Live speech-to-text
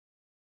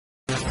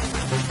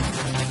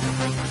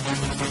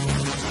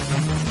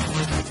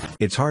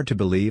It's hard to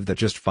believe that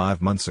just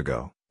 5 months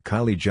ago,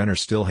 Kylie Jenner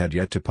still had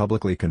yet to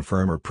publicly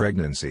confirm her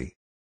pregnancy.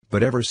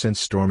 But ever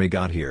since Stormi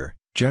got here,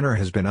 Jenner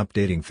has been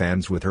updating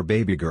fans with her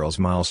baby girl's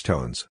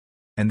milestones.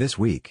 And this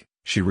week,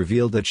 she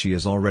revealed that she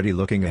is already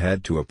looking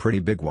ahead to a pretty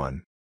big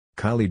one.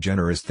 Kylie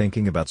Jenner is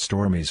thinking about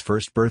Stormi's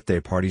first birthday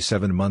party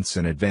 7 months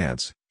in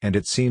advance, and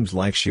it seems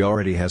like she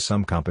already has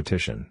some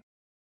competition.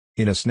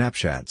 In a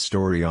Snapchat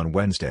story on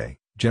Wednesday,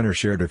 Jenner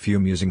shared a few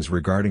musings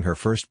regarding her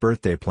first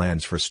birthday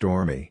plans for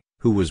Stormi,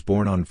 who was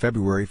born on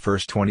February 1,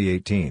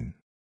 2018.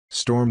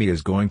 Stormi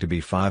is going to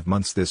be 5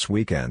 months this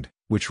weekend,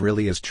 which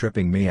really is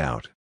tripping me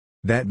out.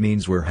 That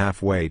means we're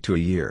halfway to a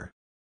year.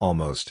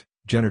 Almost,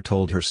 Jenner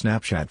told her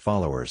Snapchat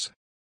followers.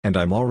 And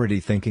I'm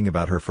already thinking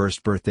about her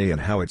first birthday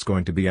and how it's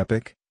going to be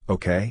epic,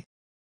 okay?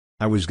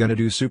 I was gonna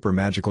do super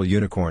magical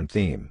unicorn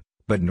theme,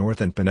 but North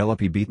and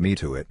Penelope beat me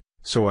to it,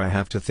 so I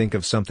have to think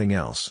of something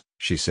else,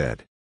 she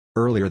said.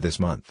 Earlier this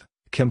month,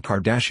 Kim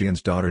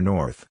Kardashian's daughter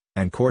North,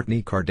 and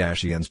Kourtney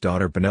Kardashian's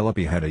daughter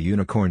Penelope had a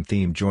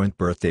unicorn-themed joint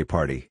birthday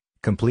party,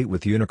 complete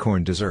with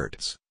unicorn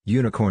desserts,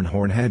 unicorn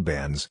horn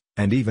headbands,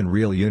 and even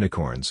real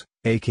unicorns,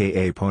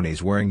 aka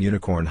ponies wearing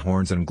unicorn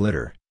horns and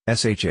glitter,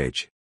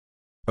 shhh.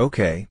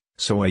 Okay,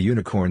 so a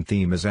unicorn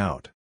theme is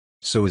out.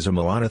 So is a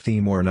Moana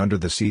theme or an Under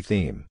the Sea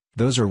theme.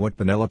 Those are what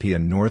Penelope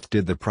and North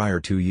did the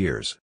prior 2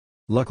 years.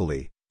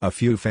 Luckily, a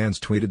few fans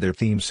tweeted their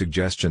theme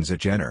suggestions at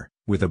Jenner,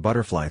 with a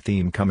butterfly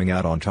theme coming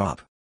out on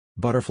top.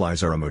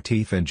 Butterflies are a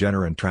motif in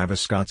Jenner and Travis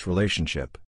Scott's relationship,